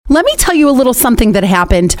let me tell you a little something that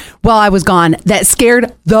happened while I was gone that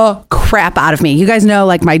scared the crap out of me. You guys know,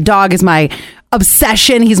 like, my dog is my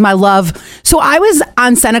obsession. He's my love. So I was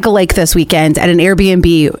on Seneca Lake this weekend at an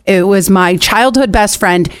Airbnb. It was my childhood best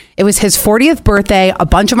friend. It was his 40th birthday. A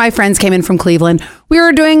bunch of my friends came in from Cleveland. We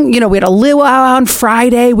were doing, we had a luau on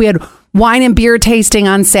Friday. We had wine and beer tasting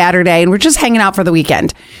on Saturday, and we're just hanging out for the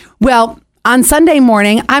weekend. Well, on Sunday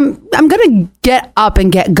morning, I'm going to get up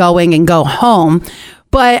and get going and go home.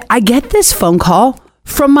 But I get this phone call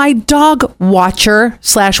from my dog watcher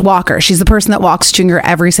 / walker. She's the person that walks Junior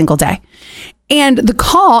every single day. And the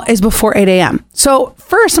call is before 8 a.m. So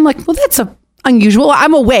first I'm like, well, that's unusual.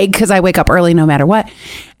 I'm awake because I wake up early no matter what.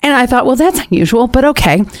 And I thought, well, that's unusual, but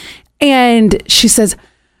okay. And she says,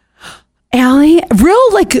 Allie,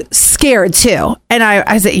 real like scared too. And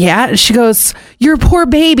I said, yeah. And she goes, your poor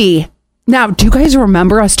baby. Now, do you guys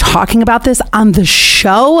remember us talking about this on the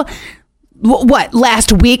show? What,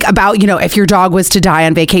 last week about, if your dog was to die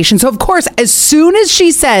on vacation. So of course, as soon as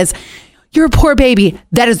she says, your poor baby,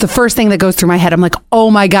 that is the first thing that goes through my head. I'm like, oh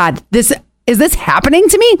my God, is this happening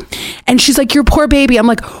to me? And she's like, your poor baby. I'm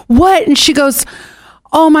like, what? And she goes,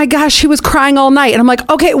 oh my gosh, she was crying all night. And I'm like,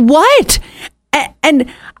 okay, what? And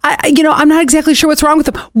I'm not exactly sure what's wrong with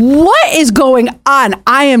them. What is going on?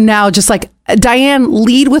 I am now just like, Diane,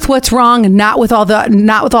 lead with what's wrong, not with all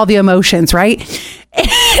the emotions, right?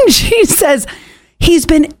 And she says, he's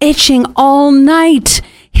been itching all night.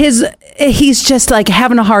 He's just like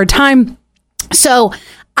having a hard time. So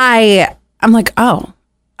I'm like, oh,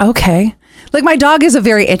 okay. Like, my dog is a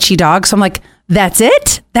very itchy dog. So I'm like, that's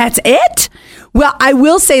it? That's it? Well, I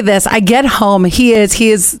will say this. I get home.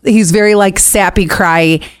 He's very like sappy,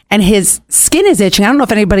 cry, and his skin is itching. I don't know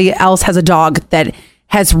if anybody else has a dog that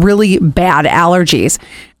has really bad allergies.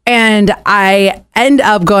 And I end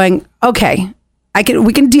up going, okay,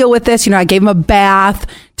 we can deal with this. I gave him a bath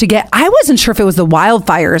I wasn't sure if it was the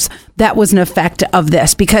wildfires that was an effect of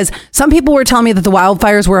this, because some people were telling me that the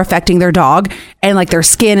wildfires were affecting their dog and like their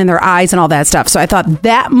skin and their eyes and all that stuff. So I thought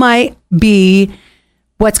that might be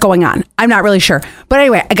what's going on. I'm not really sure. But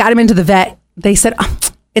anyway, I got him into the vet. They said, oh,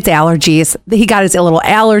 it's allergies. He got his little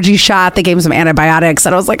allergy shot. They gave him some antibiotics.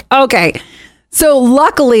 And I was like, okay. So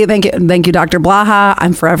luckily, thank you, Dr. Blaha.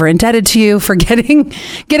 I'm forever indebted to you for getting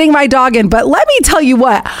my dog in. But let me tell you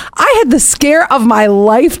what, I had the scare of my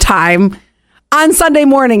lifetime on Sunday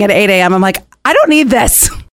morning at 8 a.m. I'm like, I don't need this.